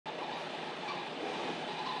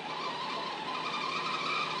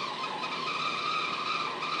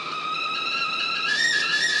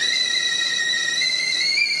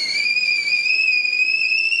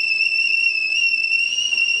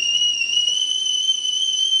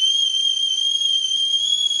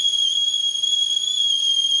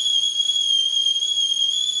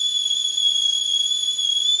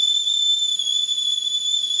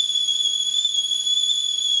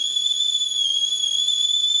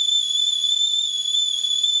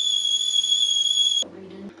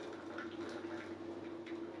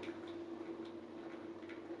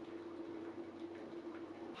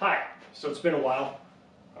Hi, so it's been a while.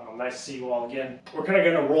 Nice to see you all again. We're kind of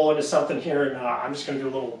going to roll into something here, and I'm just going to do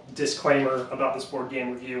a little disclaimer about this board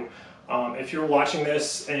game review. If you're watching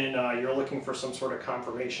this and you're looking for some sort of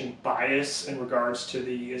confirmation bias in regards to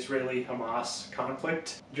the Israeli-Hamas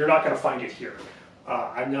conflict, you're not going to find it here.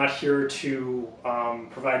 I'm not here to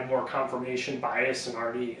provide more confirmation bias in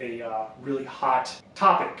already a really hot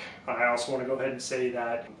topic. I also want to go ahead and say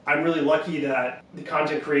that I'm really lucky that the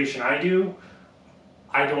content creation I do,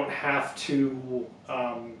 I don't have to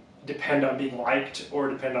depend on being liked or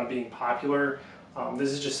depend on being popular. This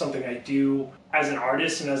is just something I do as an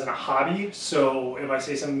artist and as a hobby. So if I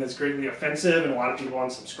say something that's greatly offensive and a lot of people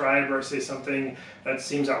unsubscribe, or I say something that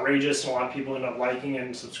seems outrageous and a lot of people end up liking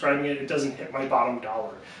and subscribing it, it doesn't hit my bottom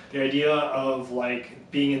dollar. The idea of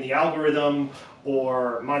like being in the algorithm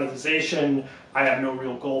or monetization, I have no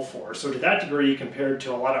real goal for. So to that degree, compared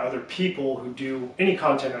to a lot of other people who do any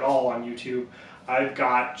content at all on YouTube, I've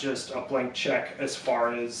got just a blank check as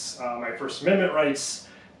far as my First Amendment rights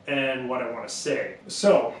and what I want to say.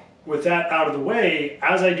 So with that out of the way,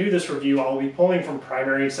 as I do this review, I'll be pulling from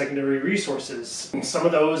primary and secondary resources. And some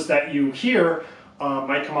of those that you hear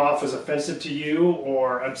might come off as offensive to you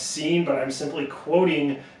or obscene, but I'm simply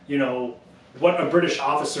quoting, you know, what a British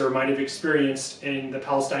officer might have experienced in the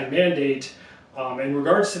Palestine Mandate in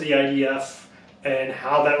regards to the IDF and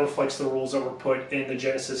how that reflects the rules that were put in the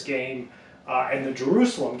Genesis game and the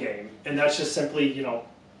Jerusalem game. And that's just simply, you know,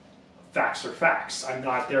 facts are facts. I'm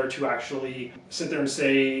not there to actually sit there and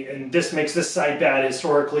say, and this makes this side bad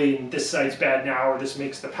historically, and this side's bad now, or this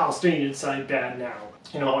makes the Palestinian side bad now.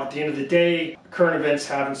 You know, at the end of the day, current events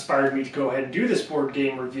have inspired me to go ahead and do this board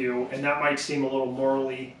game review, and that might seem a little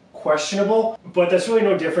morally questionable, but that's really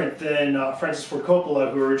no different than Francis Ford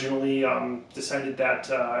Coppola, who originally decided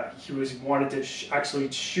that he wanted to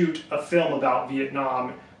actually shoot a film about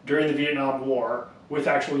Vietnam during the Vietnam War with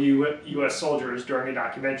actual U.S. soldiers during a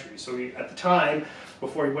documentary. So he, at the time,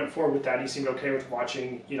 before he went forward with that, he seemed okay with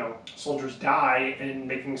watching, you know, soldiers die and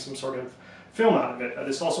making some sort of film out of it.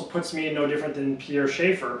 This also puts me in no different than Pierre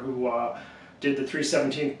Schaeffer, who did the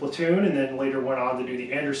 317th Platoon and then later went on to do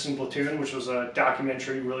the Anderson Platoon, which was a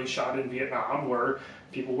documentary really shot in Vietnam where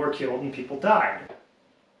people were killed and people died.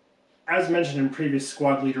 As mentioned in previous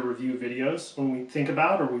squad leader review videos, when we think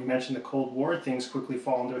about or we mention the Cold War, things quickly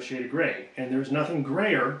fall into a shade of gray. And there's nothing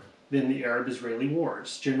grayer than the Arab-Israeli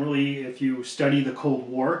wars. Generally, if you study the Cold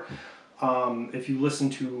War, if you listen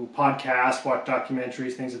to podcasts, watch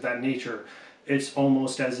documentaries, things of that nature, it's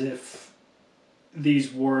almost as if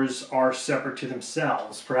these wars are separate to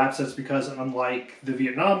themselves. Perhaps that's because unlike the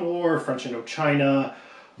Vietnam War, French Indochina,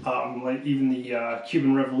 like even the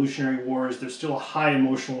Cuban Revolutionary Wars, there's still a high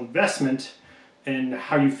emotional investment in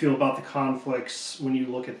how you feel about the conflicts when you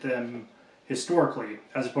look at them historically,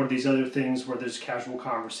 as opposed to these other things where there's casual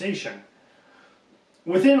conversation.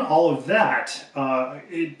 Within all of that,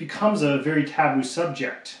 it becomes a very taboo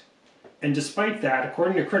subject. And despite that,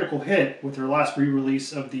 according to Critical Hit, with their last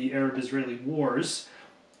re-release of the Arab-Israeli Wars,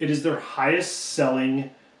 it is their highest selling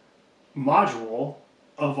module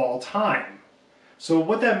of all time. So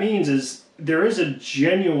what that means is there is a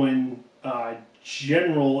genuine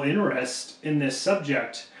general interest in this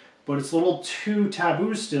subject, but it's a little too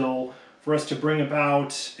taboo still for us to bring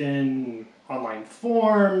about in online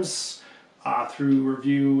forums, through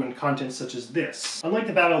review and content such as this. Unlike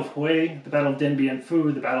the Battle of Hue, the Battle of Dien Bien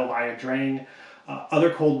Phu, the Battle of Ia Drang,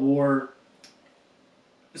 other Cold War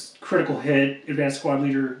critical hit advanced squad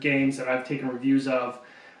leader games that I've taken reviews of,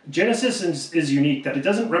 Genesis is unique that it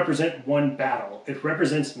doesn't represent one battle. It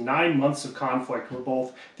represents 9 months of conflict where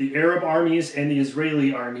both the Arab armies and the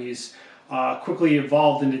Israeli armies quickly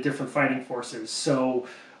evolved into different fighting forces. So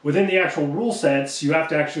within the actual rule sets, you have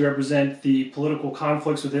to actually represent the political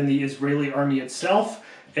conflicts within the Israeli army itself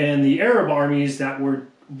and the Arab armies that were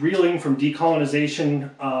reeling from decolonization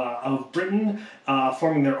of Britain,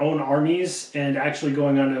 forming their own armies, and actually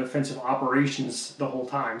going on offensive operations the whole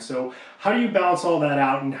time. So how do you balance all that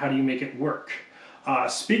out and how do you make it work?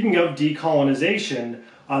 Speaking of decolonization,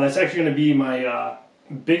 that's actually going to be my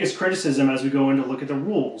biggest criticism as we go in to look at the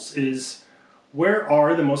rules, is where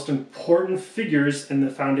are the most important figures in the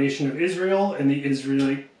foundation of Israel and the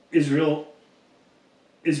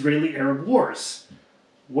Israeli-Arab wars?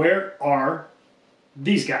 Where are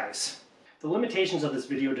these guys? The limitations of this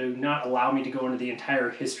video do not allow me to go into the entire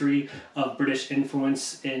history of British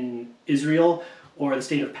influence in Israel or the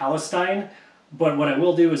state of Palestine, but what I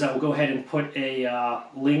will do is I will go ahead and put a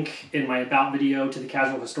link in my About video to the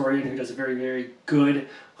Casual Historian, who does a very, very good,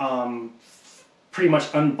 pretty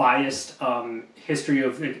much unbiased history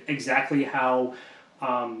of exactly how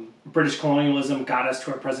British colonialism got us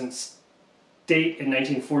to our present date in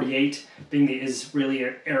 1948, being the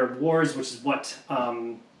Israeli-Arab Wars, which is what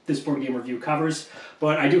this board game review covers.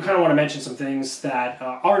 But I do kind of want to mention some things that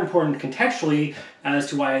are important contextually as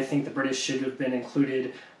to why I think the British should have been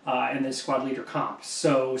included in the squad leader comp.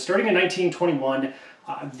 So starting in 1921,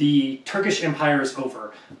 the Turkish Empire is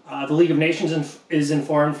over. The League of Nations is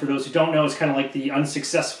informed. For those who don't know, it's kind of like the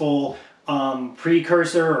unsuccessful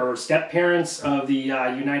precursor or step-parents of the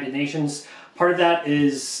United Nations. Part of that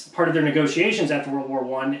is, part of their negotiations after World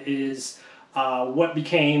War I is what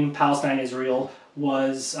became Palestine, Israel,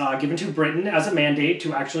 was given to Britain as a mandate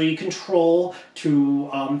to actually control,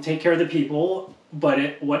 to take care of the people,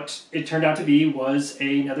 but what it turned out to be was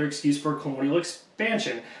another excuse for colonial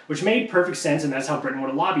expansion, which made perfect sense, and that's how Britain would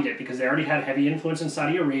have lobbied it, because they already had heavy influence in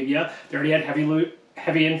Saudi Arabia, they already had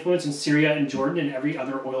heavy influence in Syria and Jordan and every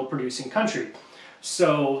other oil-producing country.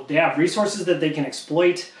 So they have resources that they can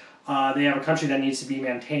exploit, they have a country that needs to be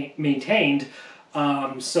maintained,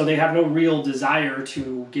 so they have no real desire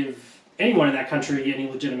to give anyone in that country any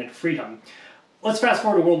legitimate freedom. Let's fast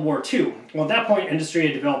forward to World War II. Well, at that point, industry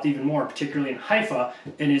had developed even more, particularly in Haifa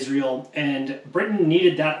in Israel, and Britain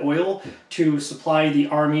needed that oil to supply the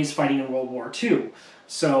armies fighting in World War II.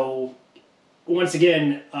 So, once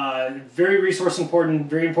again, very resource important,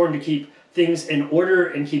 very important to keep things in order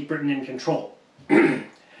and keep Britain in control.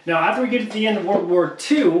 Now, after we get to the end of World War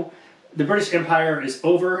II, the British Empire is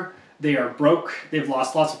over. They are broke. They've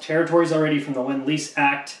lost lots of territories already from the Lend-Lease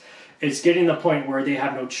Act. It's getting to the point where they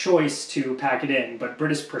have no choice to pack it in, but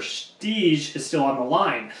British prestige is still on the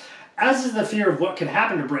line. As is the fear of what could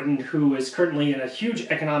happen to Britain, who is currently in a huge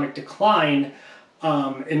economic decline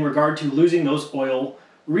in regard to losing those oil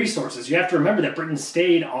resources. You have to remember that Britain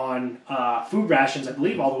stayed on food rations, I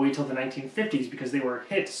believe, all the way till the 1950s because they were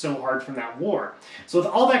hit so hard from that war. So with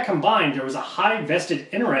all that combined, there was a high vested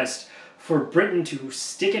interest for Britain to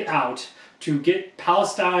stick it out, to get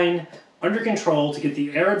Palestine under control, to get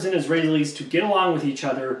the Arabs and Israelis to get along with each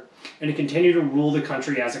other, and to continue to rule the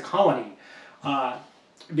country as a colony.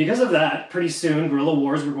 Because of that, pretty soon guerrilla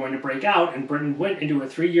wars were going to break out, and Britain went into a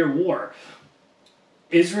 3-year war.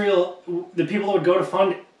 Israel, the people that would go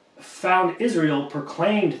to found Israel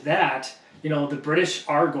proclaimed that, the British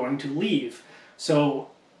are going to leave.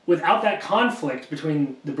 So without that conflict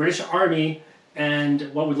between the British Army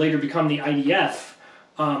and what would later become the IDF,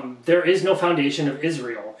 there is no foundation of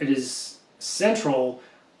Israel. It is central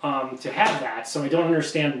to have that, so I don't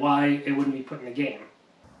understand why it wouldn't be put in the game.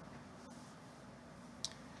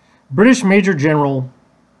 British Major General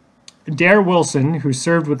Dare Wilson, who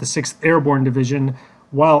served with the 6th Airborne Division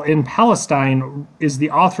while in Palestine, is the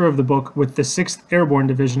author of the book With the 6th Airborne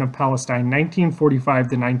Division of Palestine, 1945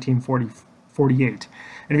 to 1948.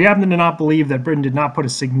 And if you happen to not believe that Britain did not put a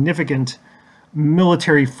significant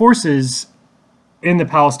military forces in the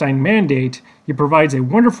Palestine Mandate, he provides a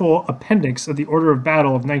wonderful appendix of the Order of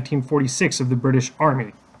Battle of 1946 of the British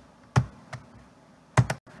Army.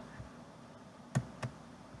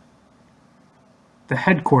 The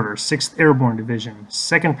Headquarters, 6th Airborne Division,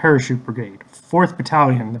 2nd Parachute Brigade, 4th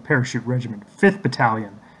Battalion, the Parachute Regiment, 5th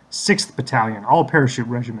Battalion, 6th Battalion, all parachute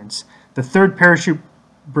regiments, the 3rd Parachute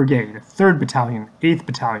Brigade, 3rd Battalion, 8th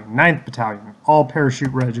Battalion, 9th Battalion, all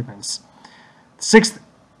parachute regiments, 6th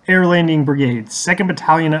Air Landing Brigade, 2nd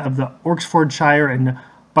Battalion of the Oxfordshire and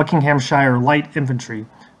Buckinghamshire Light Infantry,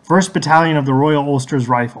 1st Battalion of the Royal Ulsters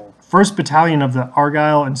Rifle, 1st Battalion of the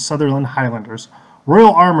Argyll and Sutherland Highlanders,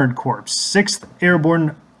 Royal Armoured Corps, 6th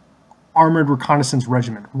Airborne Armoured Reconnaissance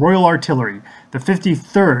Regiment, Royal Artillery, the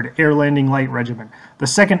 53rd Air Landing Light Regiment, the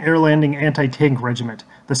 2nd Air Landing Anti-Tank Regiment,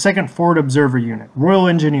 the 2nd Forward Observer Unit, Royal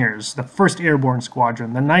Engineers, the 1st Airborne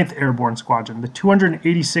Squadron, the 9th Airborne Squadron, the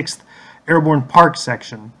 286th Airborne Park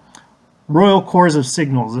Section, Royal Corps of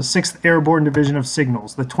Signals, the 6th Airborne Division of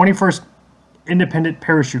Signals, the 21st Independent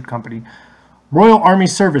Parachute Company, Royal Army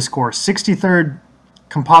Service Corps, 63rd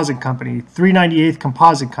Composite Company, 398th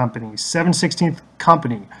Composite Company, 716th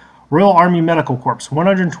Company, Royal Army Medical Corps,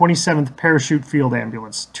 127th Parachute Field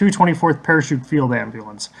Ambulance, 224th Parachute Field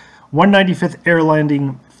Ambulance, 195th Air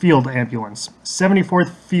Landing Field Ambulance, 74th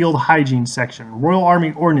Field Hygiene Section, Royal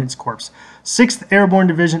Army Ordnance Corps, 6th Airborne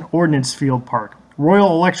Division Ordnance Field Park,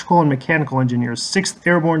 Royal Electrical and Mechanical Engineers, 6th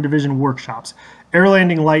Airborne Division Workshops, Air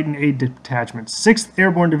Landing Light and Aid Detachments, 6th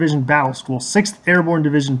Airborne Division Battle School, 6th Airborne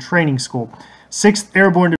Division Training School, 6th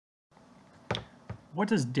Airborne Division. What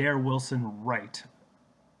does Dare Wilson write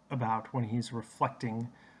about when he's reflecting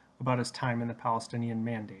about his time in the Palestinian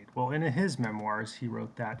Mandate? Well, in his memoirs, he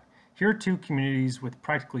wrote that, "Here are two communities with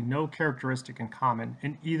practically no characteristic in common,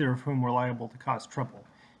 and either of whom were liable to cause trouble.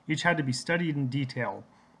 Each had to be studied in detail,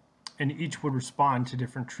 and each would respond to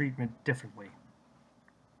different treatment differently."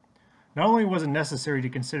 Not only was it necessary to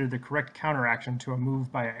consider the correct counteraction to a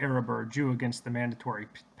move by an Arab or a Jew against the mandatory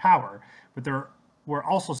power, but there were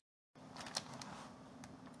also...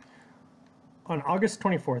 On August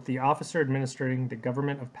 24th, the officer administering the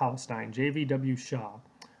government of Palestine, J.V.W. Shaw,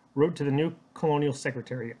 wrote to the new colonial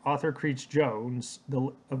secretary, Arthur Creech Jones,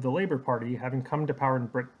 of the Labour Party, having come to power in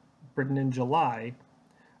Britain in July,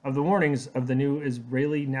 of the warnings of the new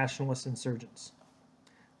Israeli nationalist insurgents.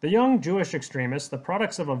 The young Jewish extremists, the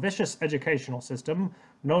products of a vicious educational system,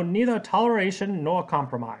 know neither toleration nor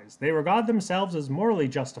compromise. They regard themselves as morally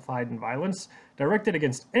justified in violence, directed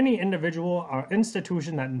against any individual or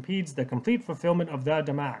institution that impedes the complete fulfillment of their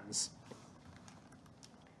demands.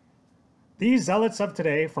 These zealots of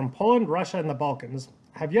today, from Poland, Russia, and the Balkans,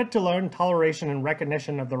 have yet to learn toleration and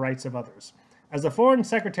recognition of the rights of others. As the Foreign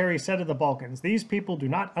Secretary said of the Balkans, these people do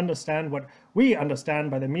not understand what we understand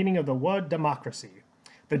by the meaning of the word democracy.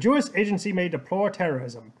 The Jewish agency may deplore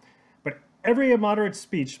terrorism, but every immoderate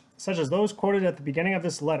speech, such as those quoted at the beginning of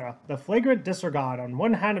this letter, the flagrant disregard on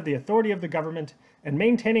one hand of the authority of the government and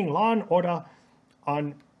maintaining law and order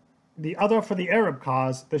on the other for the Arab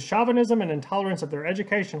cause, the chauvinism and intolerance of their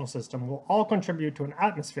educational system will all contribute to an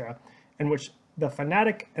atmosphere in which the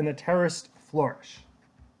fanatic and the terrorist flourish.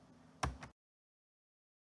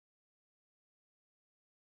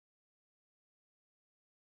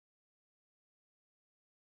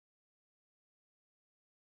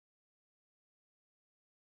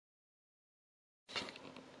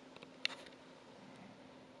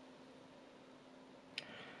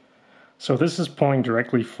 So this is pulling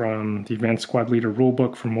directly from the Advanced Squad Leader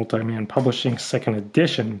Rulebook from Multi-Man Publishing, 2nd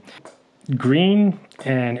edition. Green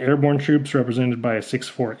and airborne troops represented by a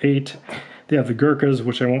 648. They have the Gurkhas,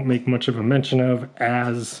 which I won't make much of a mention of,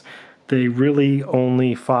 as they really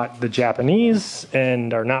only fought the Japanese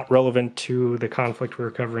and are not relevant to the conflict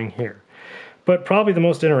we're covering here. But probably the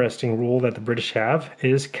most interesting rule that the British have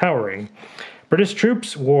is cowering. British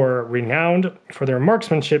troops were renowned for their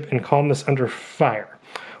marksmanship and calmness under fire,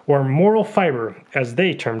 or moral fiber, as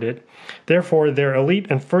they termed it. Therefore, their elite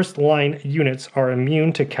and first-line units are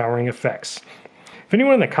immune to cowering effects. If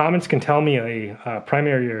anyone in the comments can tell me a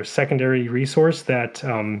primary or secondary resource that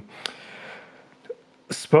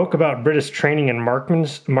spoke about British training and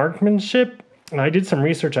marksmanship, I did some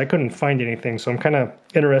research. I couldn't find anything, so I'm kind of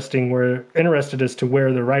interested as to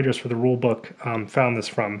where the writers for the rulebook found this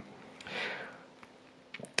from.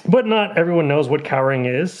 But not everyone knows what cowering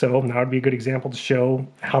is, so now would be a good example to show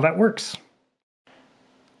how that works.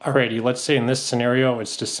 Alrighty, let's say in this scenario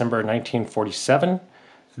it's December 1947.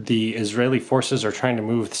 The Israeli forces are trying to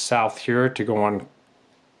move south here to go on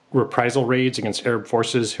reprisal raids against Arab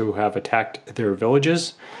forces who have attacked their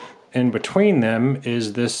villages. And between them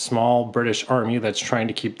is this small British army that's trying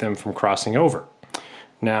to keep them from crossing over.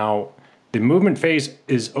 Now, the movement phase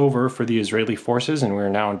is over for the Israeli forces, and we're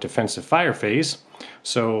now in defensive fire phase.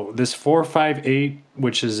 So this 458,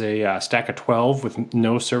 which is a stack of 12 with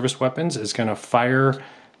no service weapons, is going to fire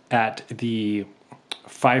at the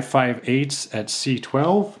 558s at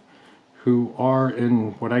C12, who are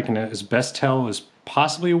in what I can as best tell is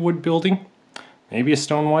possibly a wood building, maybe a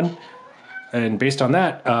stone one. And based on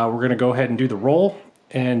that, we're going to go ahead and do the roll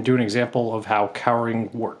and do an example of how cowering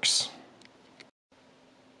works.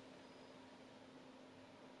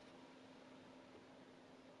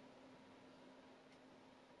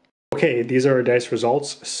 Okay, these are our dice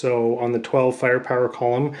results. So on the 12 firepower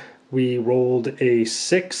column, we rolled a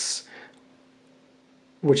 6,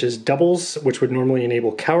 which is doubles, which would normally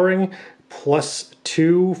enable cowering, plus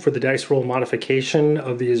 2 for the dice roll modification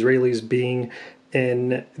of the Israelis being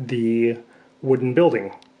in the wooden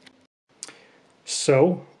building.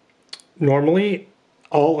 So normally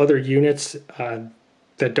all other units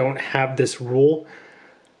that don't have this rule,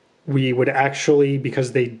 we would actually,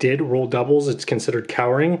 because they did roll doubles, it's considered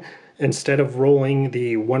cowering. Instead of rolling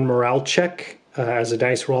the 1 morale check as a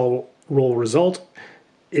dice roll result,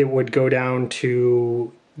 it would go down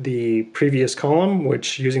to the previous column,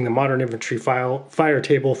 which using the modern infantry fire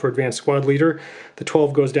table for advanced squad leader, the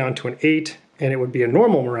 12 goes down to an 8, and it would be a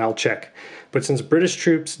normal morale check. But since British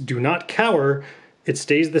troops do not cower, it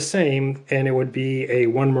stays the same, and it would be a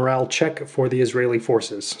 1 morale check for the Israeli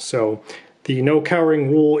forces. So the no cowering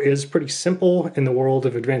rule is pretty simple in the world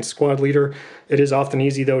of advanced squad leader. It is often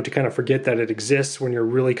easy, though, to kind of forget that it exists when you're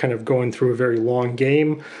really kind of going through a very long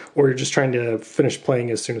game, or you're just trying to finish playing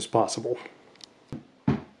as soon as possible.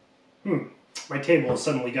 My table has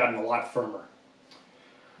suddenly gotten a lot firmer.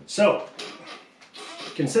 So,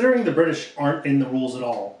 considering the British aren't in the rules at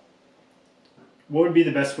all, what would be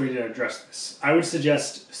the best way to address this? I would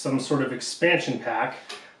suggest some sort of expansion pack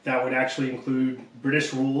that would actually include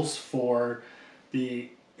British rules for the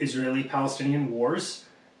Israeli-Palestinian wars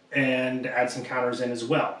and add some counters in as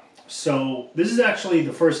well. So this is actually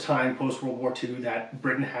the first time post-World War II that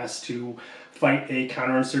Britain has to fight a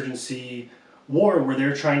counterinsurgency war where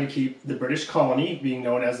they're trying to keep the British colony, being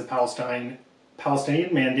known as the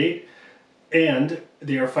Palestinian Mandate, and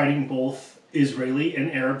they are fighting both Israeli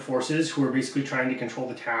and Arab forces who are basically trying to control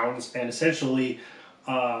the towns and essentially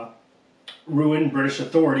ruin British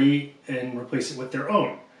authority and replace it with their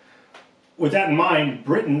own. With that in mind,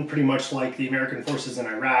 Britain, pretty much like the American forces in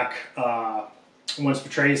Iraq, once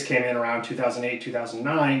Petraeus came in around 2008,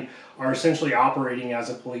 2009, are essentially operating as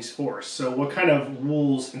a police force. So what kind of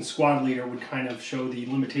rules and squad leader would kind of show the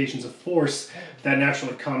limitations of force that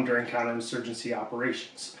naturally come during counterinsurgency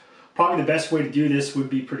operations? Probably the best way to do this would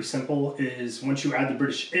be pretty simple, is once you add the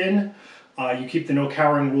British in, you keep the no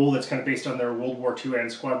cowering rule that's kind of based on their World War II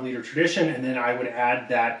and squad leader tradition, and then I would add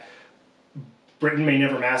that Britain may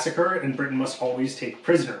never massacre and Britain must always take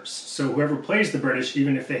prisoners. So whoever plays the British,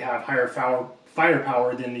 even if they have higher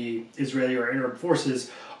firepower than the Israeli or Arab forces,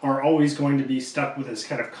 are always going to be stuck with this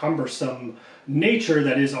kind of cumbersome nature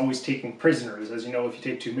that is always taking prisoners. As you know, if you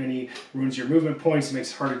take too many, it ruins your movement points, it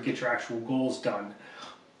makes it harder to get your actual goals done.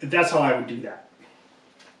 That's how I would do that.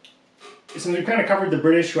 Since we've kind of covered the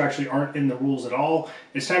British, who actually aren't in the rules at all,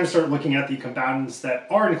 it's time to start looking at the combatants that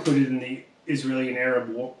are included in the Israeli and Arab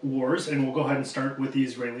wars, and we'll go ahead and start with the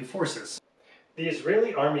Israeli forces. The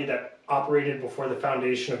Israeli army that operated before the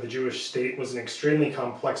foundation of the Jewish state was an extremely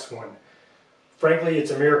complex one. Frankly, it's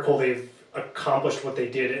a miracle they've accomplished what they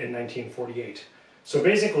did in 1948. So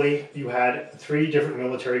basically, you had three different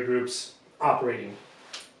military groups operating.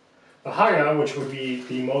 The Haganah, which would be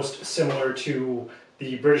the most similar to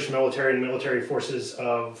the British military and military forces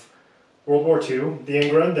of World War II, the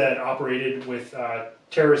Ingram that operated with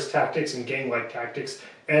terrorist tactics and gang-like tactics,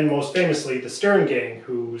 and most famously the Stonne gang,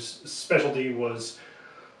 whose specialty was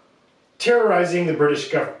terrorizing the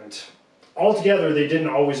British government. Altogether, they didn't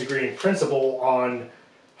always agree in principle on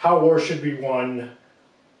how war should be won,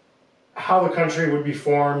 how the country would be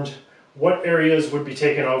formed, what areas would be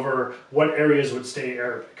taken over, what areas would stay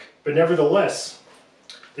Arabic. But nevertheless,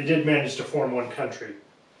 they did manage to form one country.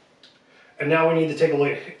 And now we need to take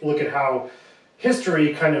a look at how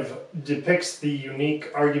history kind of depicts the unique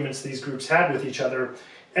arguments these groups had with each other,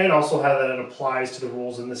 and also how that applies to the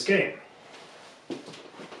rules in this game.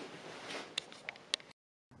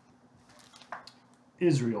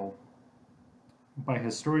 Israel, by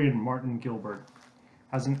historian Martin Gilbert,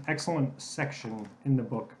 has an excellent section in the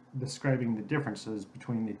book describing the differences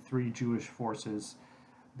between the three Jewish forces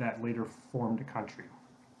that later formed a country.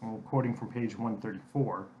 I'm quoting from page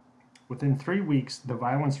 134. Within 3 weeks, the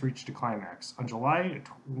violence reached a climax. On July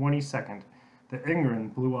 22nd, the Ingram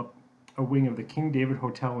blew up a wing of the King David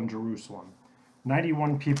Hotel in Jerusalem.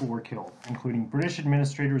 91 people were killed, including British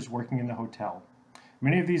administrators working in the hotel.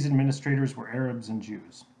 Many of these administrators were Arabs and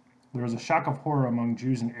Jews. There was a shock of horror among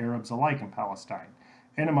Jews and Arabs alike in Palestine,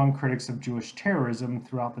 and among critics of Jewish terrorism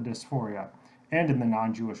throughout the diaspora and in the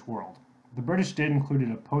non-Jewish world. The British did include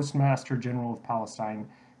a Postmaster General of Palestine,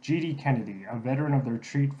 G.D. Kennedy, a veteran of the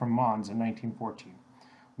retreat from Mons in 1914.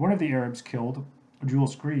 One of the Arabs killed,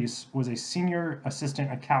 Jules Gries, was a senior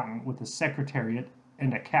assistant accountant with the Secretariat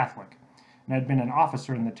and a Catholic, and had been an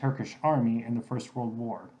officer in the Turkish army in the First World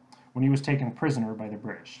War, when he was taken prisoner by the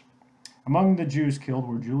British. Among the Jews killed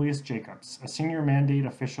were Julius Jacobs, a senior mandate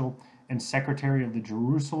official and secretary of the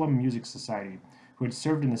Jerusalem Music Society, who had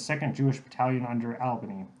served in the 2nd Jewish Battalion under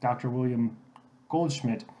Albany, Dr. William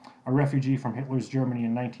Goldschmidt, a refugee from Hitler's Germany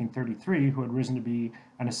in 1933 who had risen to be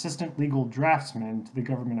an assistant legal draftsman to the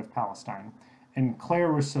government of Palestine, and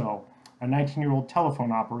Claire Rousseau, a 19-year-old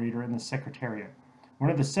telephone operator in the Secretariat.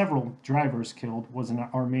 One of the several drivers killed was an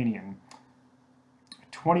Armenian.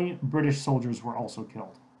 20 British soldiers were also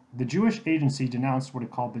killed. The Jewish Agency denounced what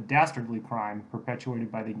it called the dastardly crime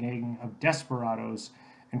perpetuated by the gang of desperados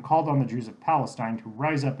and called on the Jews of Palestine to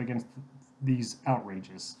rise up against these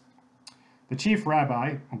outrages. The chief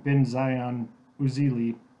rabbi, Ben Zion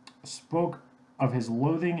Uzili, spoke of his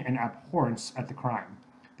loathing and abhorrence at the crime.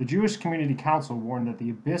 The Jewish Community Council warned that the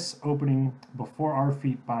abyss opening before our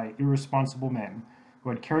feet by irresponsible men who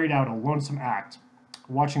had carried out a lonesome act,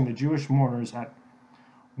 watching the Jewish mourners at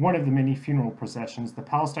one of the many funeral processions, the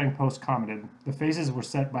Palestine Post commented, the faces were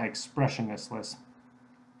set by expressionless,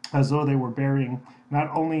 as though they were burying not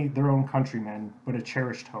only their own countrymen, but a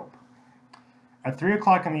cherished hope. At 3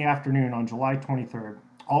 o'clock in the afternoon on July 23rd,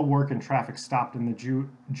 all work and traffic stopped in the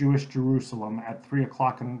Jewish Jerusalem at 3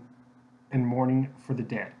 o'clock in mourning for the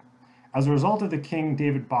dead. As a result of the King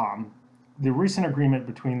David bomb, the recent agreement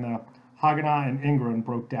between the Haganah and Ingram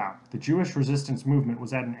broke down. The Jewish resistance movement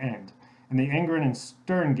was at an end, and the Ingren and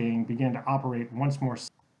Stonne gang began to operate once more.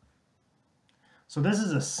 So this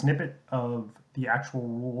is a snippet of the actual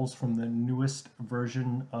rules from the newest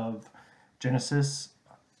version of Genesis.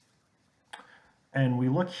 And we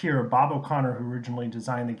look here, Bob O'Connor, who originally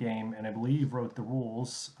designed the game and I believe wrote the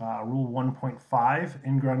rules, Rule 1.5,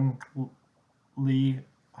 Ingren Lee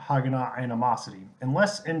Haganah animosity.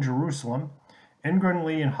 Unless in Jerusalem, Ingren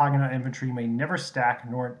Lee and Haganah infantry may never stack,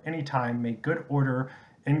 nor at any time may good order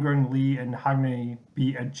Ingren Lee and Haganah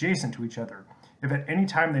be adjacent to each other. If at any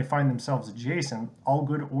time they find themselves adjacent, all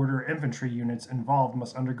good order infantry units involved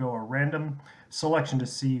must undergo a random selection to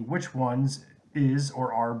see which ones is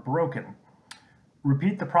or are broken.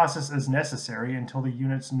 Repeat the process as necessary until the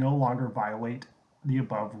units no longer violate the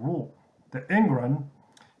above rule. The Ingren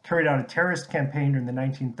carried out a terrorist campaign during the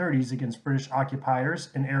 1930s against British occupiers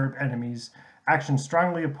and Arab enemies, action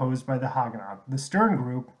strongly opposed by the Haganah. The Stonne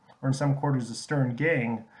group, or in some quarters the Stonne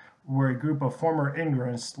gang, were a group of former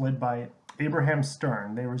Ingrens led by Abraham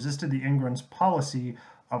Stonne. They resisted the Ingren's policy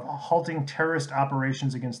of halting terrorist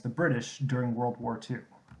operations against the British during World War II.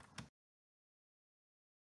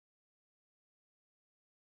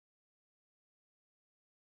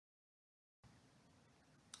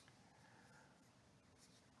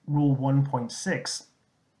 Rule 1.6,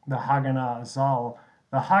 the Haganah Zal.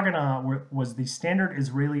 The Haganah was the standard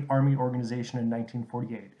Israeli army organization in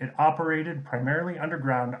 1948. It operated primarily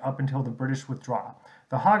underground up until the British withdrawal.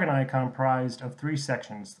 The Haganah comprised of 3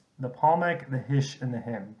 sections, the Palmach, the Hist, and the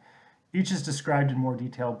Him. Each is described in more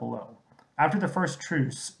detail below. After the first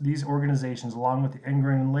truce, these organizations, along with the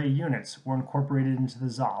Ingren and Lay units, were incorporated into the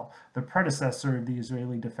Zal, the predecessor of the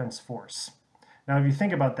Israeli Defense Force. Now, if you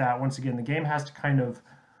think about that, once again, the game has to kind of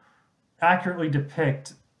accurately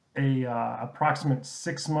depict a approximate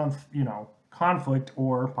 6-month, conflict,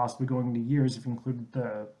 or possibly going into years if you include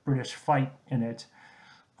the British fight in it,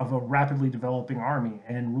 of a rapidly developing army.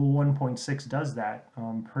 And Rule 1.6 does that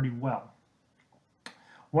pretty well.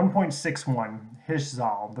 1.61, Hist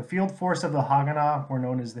Zal. The field force of the Haganah were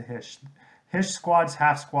known as the Hist. Hist squads,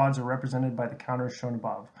 half squads, are represented by the counters shown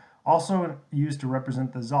above. Also used to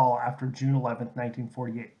represent the Zal after June 11,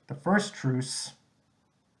 1948. The first truce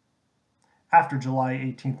after July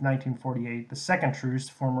 18, 1948, the second truce,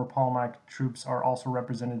 former Palmach troops are also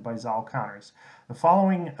represented by Zal counters. The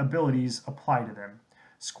following abilities apply to them.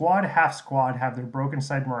 Squad, half squad have their broken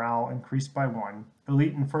side morale increased by 1.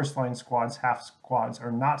 Elite and first line squads, half squads,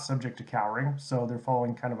 are not subject to cowering, so they're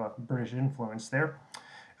following kind of a British influence there.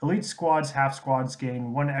 Elite squads, half squads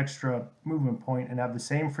gain 1 extra movement point and have the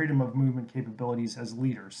same freedom of movement capabilities as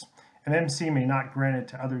leaders. An MC may not grant it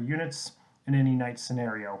to other units in any night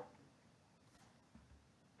scenario.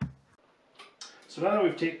 So now that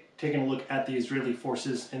we've taken a look at the Israeli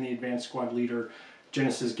forces and the advanced squad leader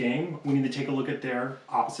Genesis gang, we need to take a look at their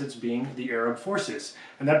opposites, being the Arab forces.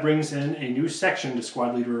 And that brings in a new section to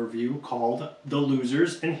squad leader review called The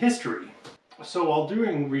Losers in History. So while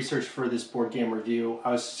doing research for this board game review,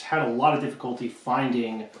 I had a lot of difficulty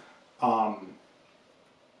finding Arab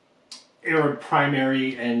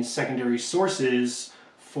primary and secondary sources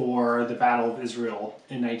for the Battle of Israel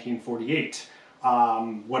in 1948.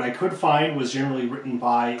 What I could find was generally written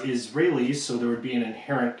by Israelis, so there would be an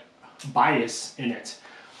inherent bias in it.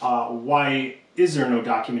 Why is there no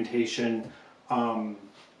documentation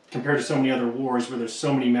compared to so many other wars where there's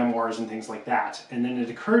so many memoirs and things like that? And then it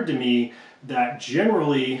occurred to me that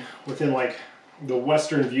generally within like the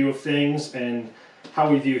Western view of things and how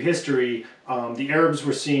we view history, the Arabs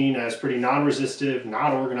were seen as pretty non-resistive,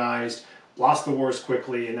 not organized, lost the wars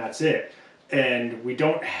quickly, and that's it. And we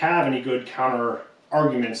don't have any good counter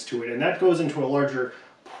arguments to it. And that goes into a larger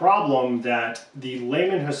problem that the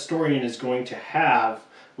layman historian is going to have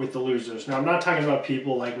with the losers. Now, I'm not talking about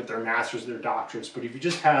people like with their masters, their doctorates, but if you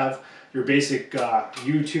just have your basic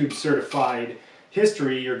YouTube certified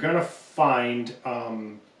history, you're going to find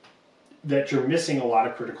that you're missing a lot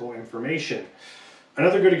of critical information.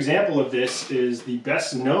 Another good example of this is the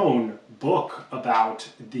best known book about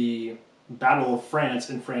the Battle of France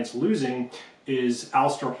and France losing is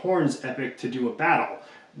Alistair Horne's epic To Do a Battle.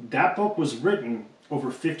 That book was written over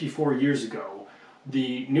 54 years ago.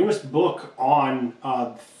 The newest book on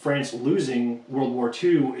France losing World War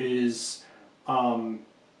II is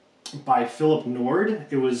by Philip Nord.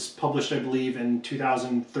 It was published, I believe, in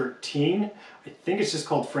 2013. I think it's just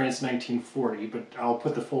called France 1940, but I'll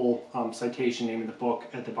put the full citation name of the book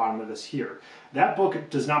at the bottom of this here. That book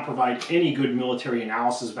does not provide any good military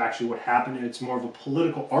analysis of actually what happened, and it's more of a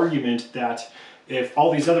political argument that if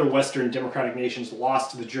all these other Western democratic nations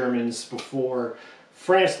lost to the Germans before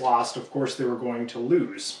France lost, of course they were going to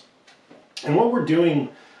lose. And what we're doing,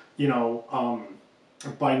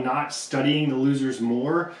 by not studying the losers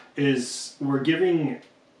more is we're giving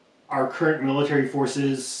our current military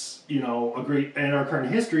forces, you know, and our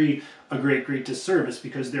current history a great disservice,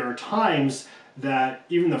 because there are times that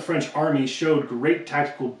even the French army showed great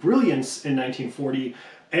tactical brilliance in 1940,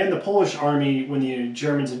 and the Polish army when the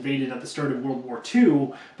Germans invaded at the start of World War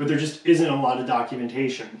II, but there just isn't a lot of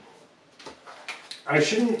documentation. I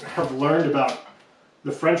shouldn't have learned about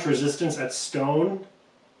the French resistance at Stonne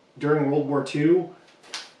during World War II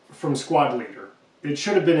from Squad Leader. It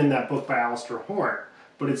should have been in that book by Alistair Horne,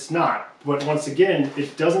 but it's not. But once again,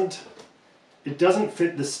 it doesn't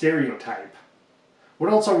fit the stereotype.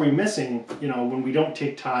 What else are we missing, you know, when we don't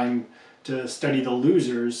take time to study the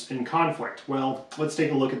losers in conflict? Well, let's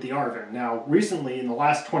take a look at the Arvin. Now, recently, in the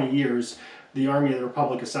last 20 years, the Army of the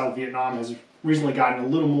Republic of South Vietnam has recently gotten a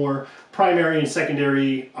little more primary and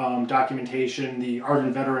secondary documentation. The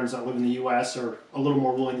Arvin veterans that live in the U.S. are a little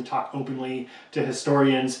more willing to talk openly to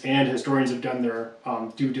historians, and historians have done their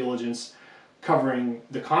due diligence covering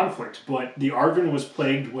the conflict. But the Arvin was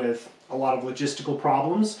plagued with a lot of logistical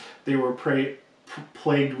problems. They were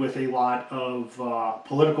plagued with a lot of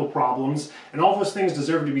political problems, and all those things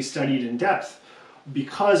deserve to be studied in depth,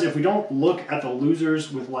 because if we don't look at the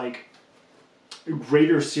losers with like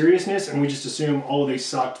greater seriousness and we just assume, oh, they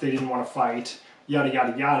sucked, they didn't want to fight, yada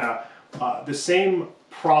yada yada, the same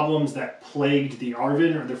problems that plagued the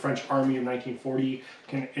Arvin or the French army of 1940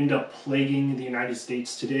 can end up plaguing the United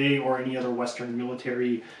States today, or any other Western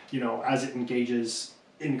military, you know, as it engages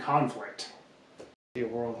in conflict. The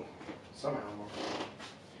world somehow.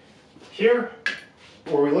 Here,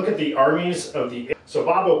 where we look at the armies of the... So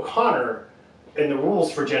Bob O'Connor, in the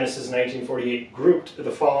rules for Genesis 1948, grouped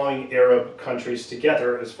the following Arab countries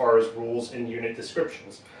together as far as rules and unit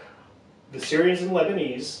descriptions: the Syrians and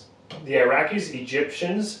Lebanese, the Iraqis,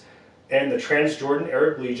 Egyptians, and the Transjordan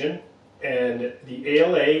Arab Legion, and the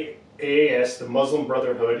ALA, AAS, the Muslim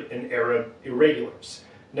Brotherhood, and Arab Irregulars.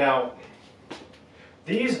 Now,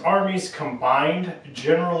 these armies combined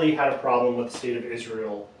generally had a problem with the state of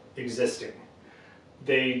Israel existing.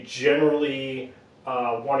 They generally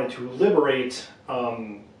wanted to liberate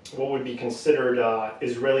what would be considered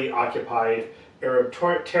Israeli-occupied Arab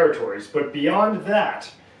territories. But beyond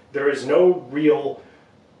that, there is no real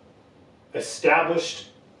established,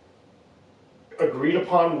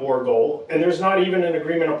 agreed-upon war goal, and there's not even an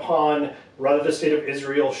agreement upon whether the state of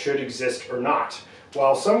Israel should exist or not.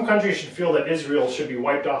 While some countries should feel that Israel should be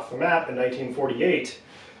wiped off the map in 1948,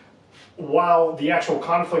 while the actual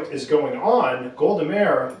conflict is going on, Golda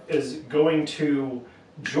Meir is going to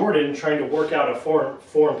Jordan trying to work out a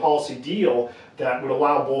foreign policy deal that would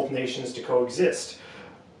allow both nations to coexist.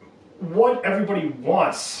 What everybody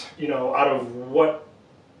wants, you know, out of what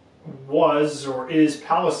was or is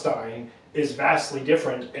Palestine is vastly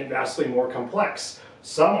different and vastly more complex.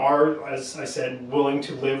 Some are, as I said, willing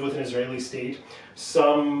to live with an Israeli state.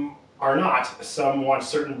 Some are not. Some want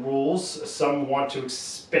certain rules. Some want to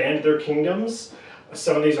expand their kingdoms.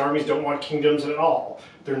 Some of these armies don't want kingdoms at all.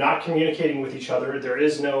 They're not communicating with each other. There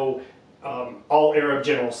is no all-Arab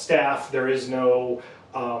general staff. There is no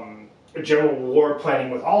general war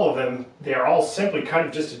planning with all of them. They are all simply kind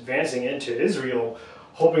of just advancing into Israel,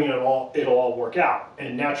 hoping it'll all work out.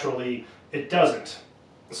 And naturally, it doesn't.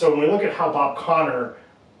 So when we look at how Bob Connor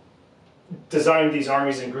designed these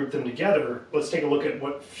armies and grouped them together, let's take a look at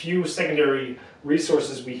what few secondary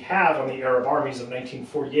resources we have on the Arab armies of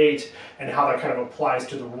 1948 and how that kind of applies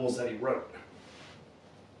to the rules that he wrote.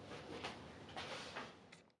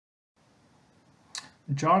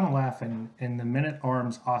 John Laffin, in the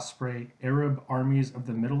Men-at-Arms Osprey Arab Armies of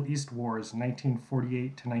the Middle East Wars 1948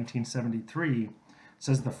 to 1973,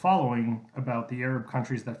 says the following about the Arab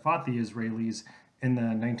countries that fought the Israelis in the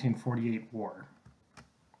 1948 war.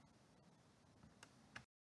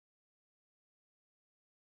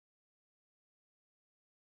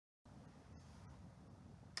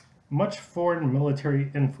 Much foreign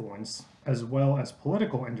military influence, as well as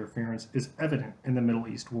political interference, is evident in the Middle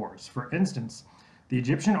East wars. For instance, the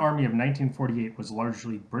Egyptian army of 1948 was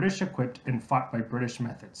largely British equipped and fought by British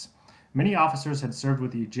methods. Many officers had served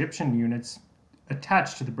with the Egyptian units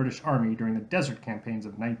attached to the British Army during the desert campaigns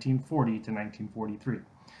of 1940 to 1943.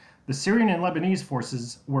 The Syrian and Lebanese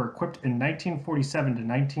forces were equipped in 1947 to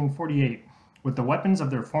 1948 with the weapons of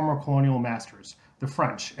their former colonial masters, the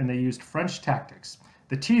French, and they used French tactics.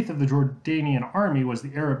 The teeth of the Jordanian army was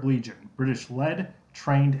the Arab Legion, British-led,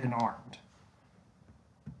 trained, and armed.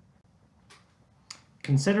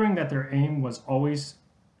 Considering that their aim was always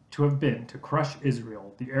to have been to crush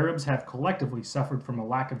Israel, the Arabs have collectively suffered from a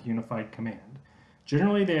lack of unified command.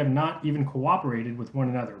 Generally, they have not even cooperated with one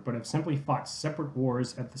another, but have simply fought separate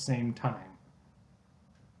wars at the same time.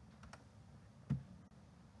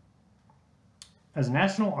 As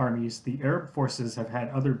national armies, the Arab forces have had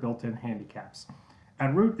other built-in handicaps.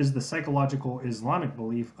 At root is the psychological Islamic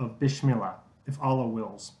belief of Bismillah, if Allah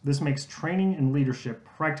wills. This makes training and leadership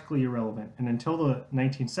practically irrelevant, and until the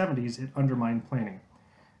 1970s, it undermined planning.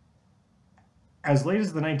 As late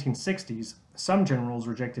as the 1960s, some generals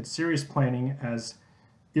rejected serious planning as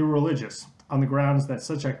irreligious, on the grounds that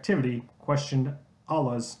such activity questioned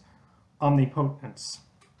Allah's omnipotence.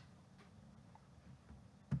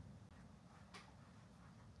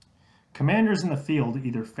 Commanders in the field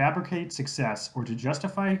either fabricate success or, to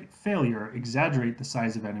justify failure, exaggerate the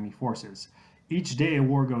size of enemy forces. Each day a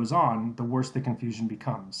war goes on, the worse the confusion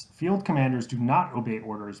becomes. Field commanders do not obey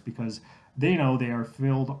orders because they know they are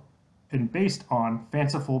filled and based on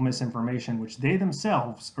fanciful misinformation which they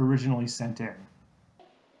themselves originally sent in.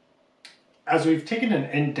 As we've taken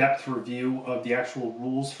an in-depth review of the actual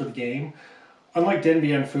rules for the game, unlike Dien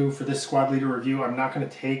Bien Phu, for this squad leader review, I'm not going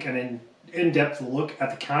to take an in-depth look at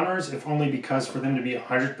the counters, if only because for them to be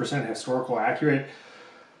 100% historical accurate,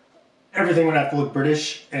 everything would have to look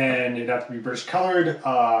British, and it'd have to be British colored,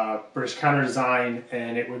 British counter design,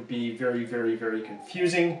 and it would be very, very, very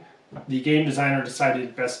confusing. The game designer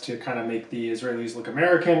decided best to kind of make the Israelis look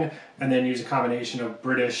American, and then use a combination of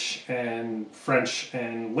British and French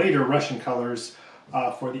and later Russian colors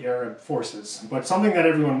for the Arab forces. But something that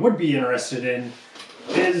everyone would be interested in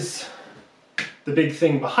is the big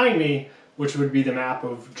thing behind me, which would be the map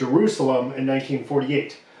of Jerusalem in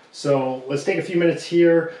 1948. So let's take a few minutes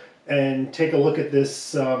here and take a look at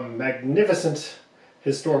this magnificent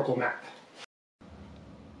historical map.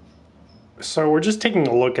 So we're just taking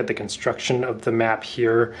a look at the construction of the map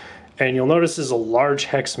here, and you'll notice this is a large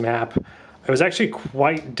hex map. It was actually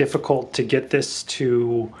quite difficult to get this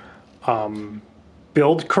to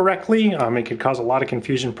build correctly. It could cause a lot of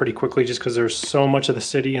confusion pretty quickly just because there's so much of the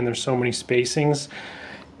city and there's so many spacings.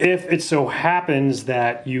 If it so happens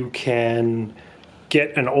that you can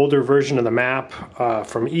get an older version of the map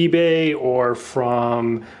from eBay or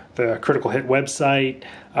from the Critical Hit website,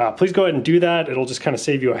 please go ahead and do that. It'll just kind of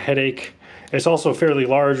save you a headache. It's also fairly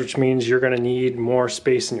large, which means you're going to need more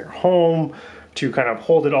space in your home to kind of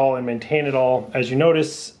hold it all and maintain it all. As you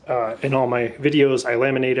notice in all my videos, I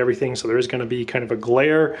laminate everything, so there is going to be kind of a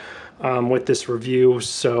glare with this review,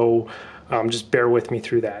 so just bear with me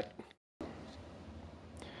through that.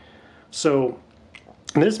 So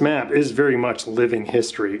this map is very much living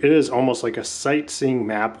history. It is almost like a sightseeing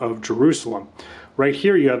map of Jerusalem. Right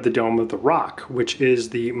here you have the Dome of the Rock, which is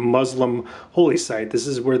the Muslim holy site. This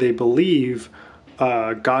is where they believe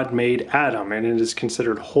God made Adam, and it is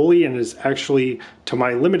considered holy and is actually, to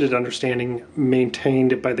my limited understanding,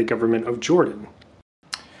 maintained by the government of Jordan.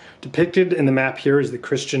 Depicted in the map here is the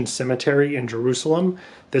Christian cemetery in Jerusalem.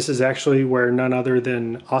 This is actually where none other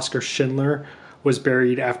than Oskar Schindler was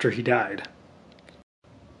buried after he died.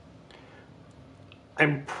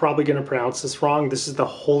 I'm probably going to pronounce this wrong. This is the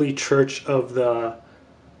Holy Church of the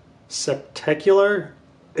Sepulchre.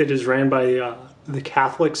 It is ran by the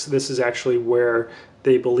Catholics. This is actually where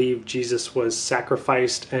they believe Jesus was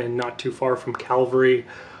sacrificed, and not too far from Calvary,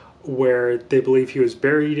 where they believe he was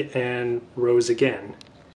buried and rose again.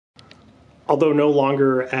 Although no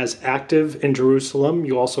longer as active in Jerusalem,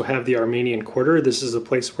 you also have the Armenian Quarter. This is a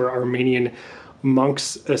place where Armenian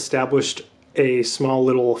monks established a small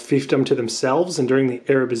little fiefdom to themselves, and during the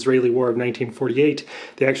Arab-Israeli War of 1948,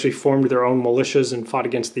 they actually formed their own militias and fought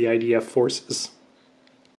against the IDF forces.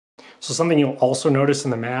 So something you'll also notice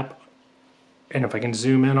in the map, and if I can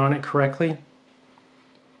zoom in on it correctly,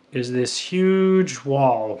 is this huge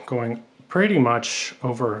wall going pretty much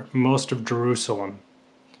over most of Jerusalem.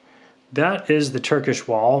 That is the Turkish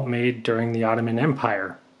wall made during the Ottoman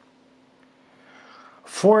Empire.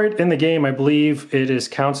 For it in the game, I believe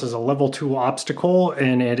it counts as a level 2 obstacle,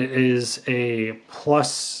 and it is a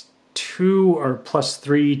 +2 or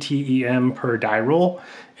 +3 TEM per die roll.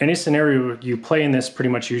 Any scenario you play in this, pretty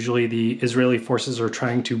much usually the Israeli forces are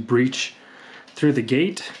trying to breach through the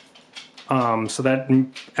gate. So that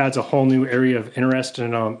adds a whole new area of interest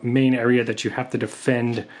and a main area that you have to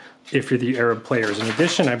defend if you're the Arab players. In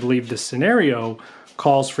addition, I believe the scenario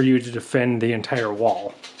calls for you to defend the entire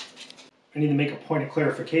wall. I need to make a point of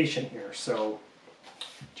clarification here. So,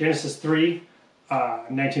 Genesis 3,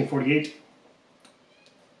 1948.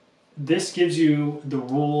 This gives you the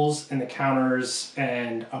rules and the counters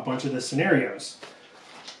and a bunch of the scenarios.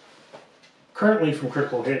 Currently from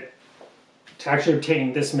Critical Hit, to actually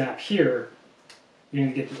obtain this map here, you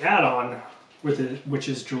need to get the add-on, which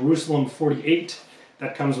is Jerusalem 48.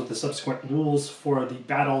 That comes with the subsequent rules for the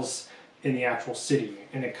battles in the actual city,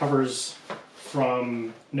 and it covers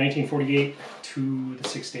from 1948 to the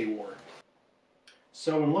 6-Day War.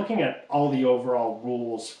 So when looking at all the overall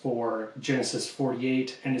rules for Genesis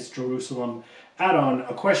 48 and its Jerusalem add-on,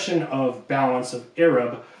 a question of balance of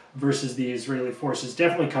Arab versus the Israeli forces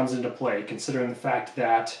definitely comes into play, considering the fact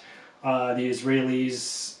that the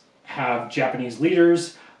Israelis have Japanese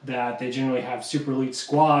leaders, that they generally have super elite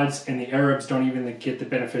squads, and the Arabs don't even get the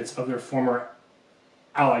benefits of their former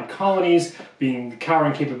Allied colonies, being the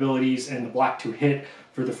cowering capabilities and the black to hit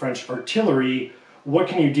for the French artillery. What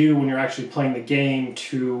can you do when you're actually playing the game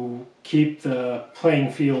to keep the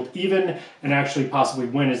playing field even and actually possibly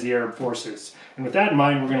win as the Arab forces? And with that in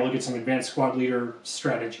mind, we're going to look at some advanced squad leader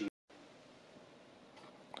strategy.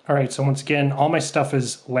 Alright, so once again, all my stuff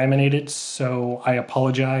is laminated, so I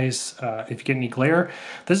apologize if you get any glare.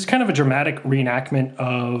 This is kind of a dramatic reenactment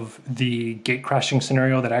of the gate crashing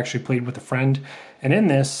scenario that I actually played with a friend. And in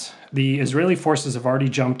this, the Israeli forces have already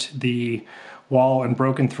jumped the wall and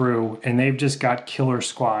broken through, and they've just got killer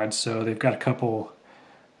squads. So they've got a couple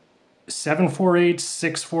 748s,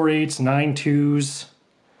 648s, 92s,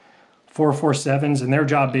 447s, and their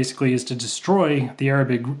job basically is to destroy the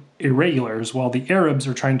Arab irregulars while the Arabs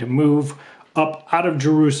are trying to move up out of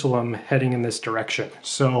Jerusalem heading in this direction.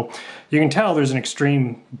 So you can tell there's an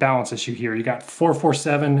extreme balance issue here. You got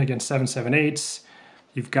 447 against 778s.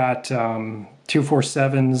 You've got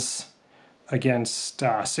 247s against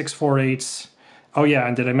 648s. Oh yeah,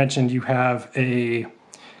 and did I mention you have a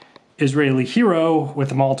Israeli hero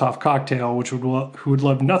with a Molotov cocktail, who would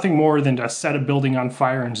love nothing more than to set a building on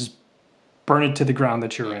fire and just burn it to the ground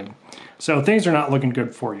that you're in. So things are not looking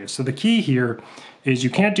good for you. So the key here is you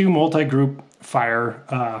can't do multi-group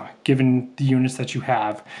fire given the units that you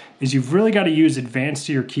have. Is you've really got to use advanced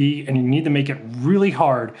to your key, and you need to make it really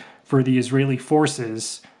hard for the Israeli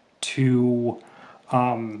forces to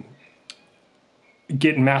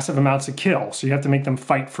get massive amounts of kills. So you have to make them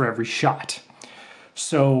fight for every shot.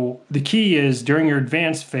 So the key is during your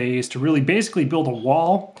advance phase to really basically build a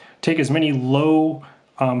wall, take as many low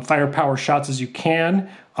firepower shots as you can,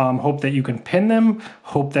 hope that you can pin them,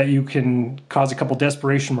 hope that you can cause a couple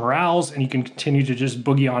desperation morales, and you can continue to just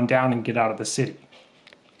boogie on down and get out of the city.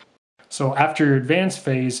 So after your advance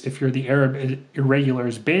phase, if you're the Arab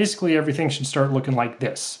irregulars, basically everything should start looking like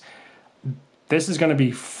this. This is going to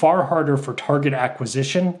be far harder for target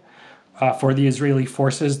acquisition for the Israeli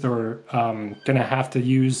forces. They're going to have to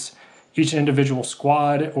use each individual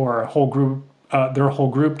squad or a whole group, their whole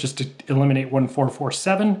group, just to eliminate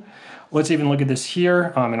 1447. Let's even look at this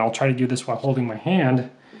here, and I'll try to do this while holding my hand.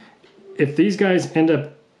 If these guys end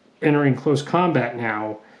up entering close combat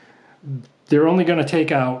now, they're only going to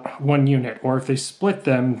take out one unit, or if they split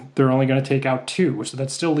them, they're only going to take out two. So that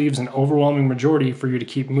still leaves an overwhelming majority for you to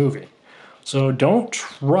keep moving. So don't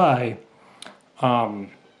try to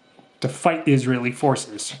fight the Israeli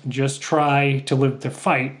forces. Just try to live to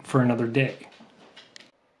fight for another day.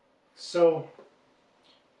 So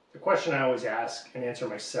the question I always ask and answer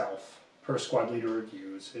myself per squad leader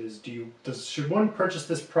reviews is, should one purchase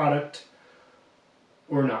this product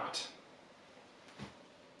or not?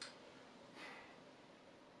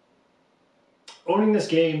 Owning this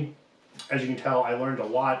game, as you can tell, I learned a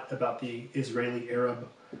lot about the Israeli-Arab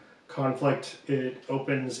conflict. It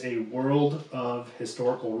opens a world of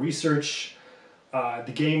historical research.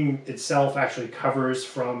 The game itself actually covers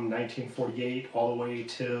from 1948 all the way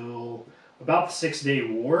till about the 6-Day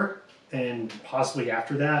War, and possibly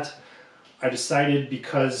after that. I decided,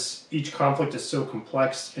 because each conflict is so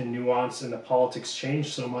complex and nuanced and the politics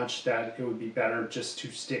change so much, that it would be better just to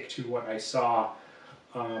stick to what I saw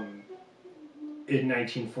in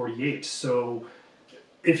 1948. So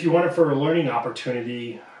if you want it for a learning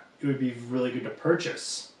opportunity, it would be really good to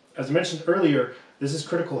purchase. As I mentioned earlier, this is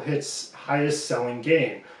Critical Hit's highest selling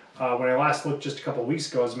game. When I last looked just a couple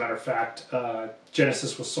weeks ago, as a matter of fact,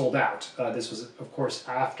 Genesis was sold out. This was, of course,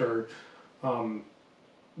 after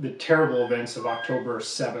the terrible events of October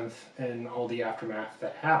 7th and all the aftermath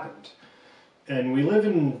that happened. And we live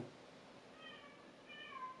in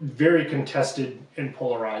very contested and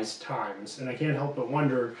polarized times, and I can't help but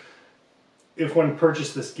wonder if one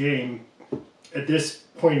purchased this game at this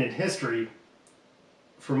point in history,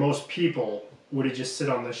 for most people, would it just sit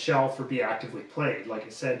on the shelf or be actively played? Like I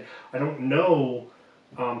said, I don't know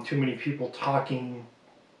too many people talking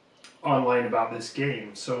online about this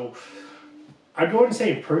game, so I'd go ahead and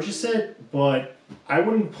say purchase it, but I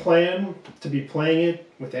wouldn't plan to be playing it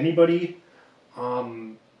with anybody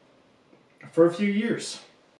for a few years.